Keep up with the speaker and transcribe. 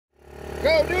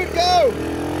Go, dude, go!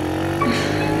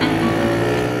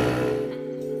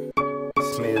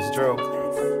 It's me, it's Drew.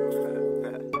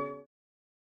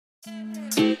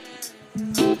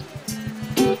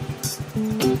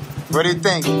 What do you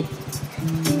think?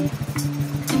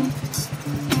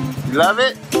 You love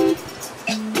it?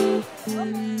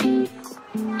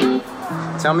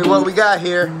 Tell me what we got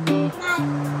here.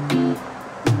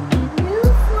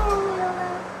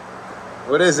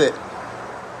 What is it?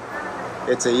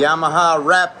 It's a Yamaha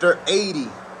Raptor 80.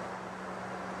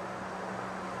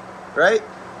 Right?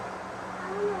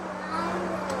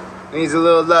 Needs a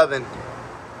little loving.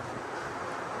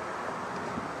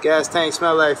 Gas tank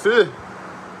smell like food.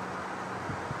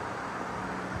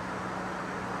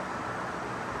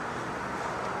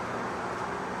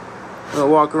 Gonna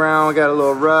walk around, got a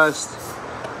little rust.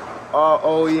 All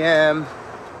OEM.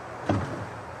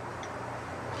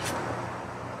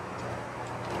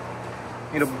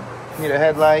 Need a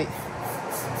headlight.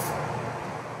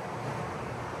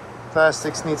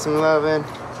 Plastics need some loving.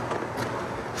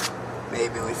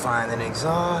 Maybe we find an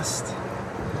exhaust.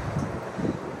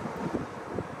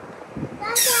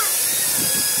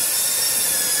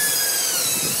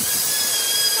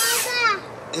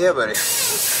 Yeah, buddy.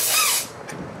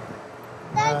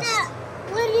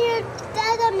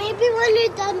 Maybe when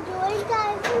you're done doing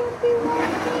that, it will be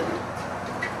working.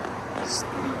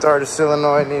 Started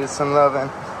Illinois, needed some loving.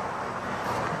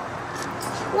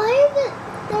 Why is it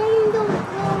thing don't go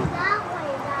that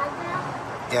way,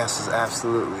 Dada? Gas is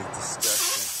absolutely disgusting.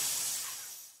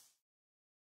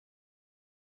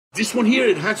 This one here,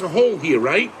 it has a hole here,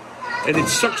 right? And it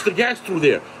sucks the gas through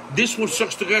there. This one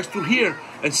sucks the gas through here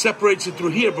and separates it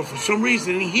through here. But for some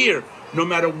reason in here, no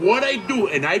matter what I do,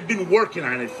 and I've been working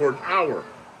on it for an hour,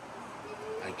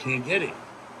 I can't get it.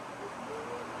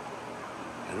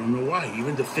 I don't know why.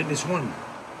 Even the thinnest one.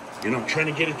 You know, I'm trying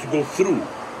to get it to go through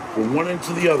from one end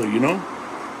to the other, you know?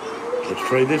 Let's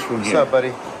try this one here. What's up, buddy?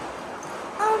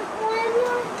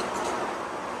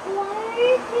 Why are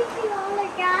you taking all the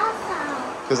gas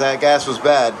out? Because that gas was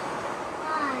bad.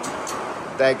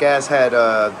 Why? That gas had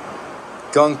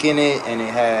gunk in it, and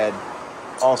it had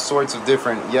all sorts of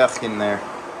different yuck in there.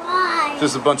 Why?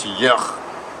 Just a bunch of yuck.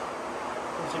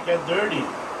 It got dirty,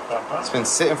 Papa. It's been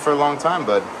sitting for a long time,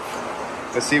 bud.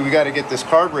 Let's see, we got to get this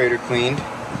carburetor cleaned.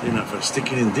 You know, if I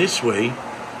stick it in this way,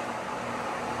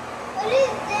 What is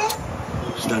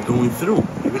this? it's not going through.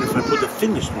 Even if I put the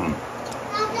thinnest one.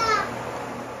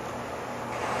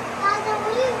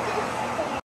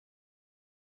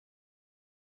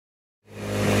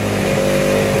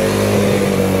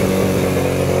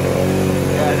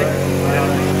 Dada, what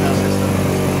is this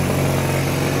thing?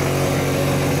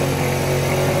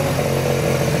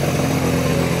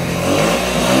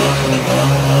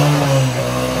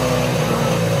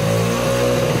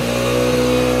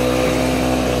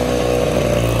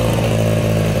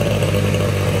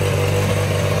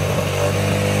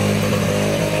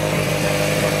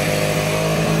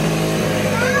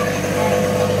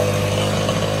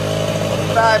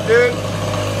 Five, dude.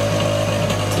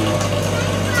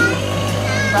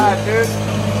 Five, dude.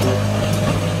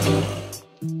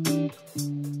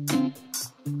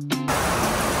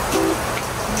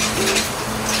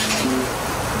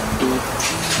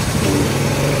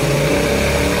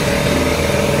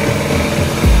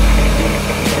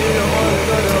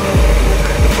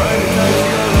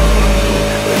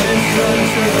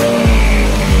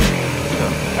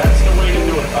 That's the way to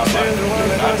do it,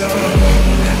 Papa.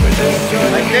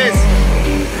 Like this.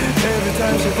 Every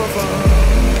time she performs,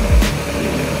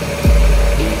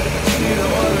 she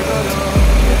don't wanna go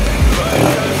down.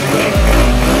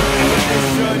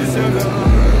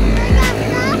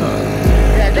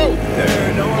 Yeah, go.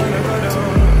 There don't wanna go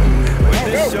down. With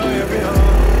this joy every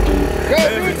home. Go,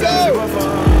 Every dude, time she go.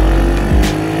 performs.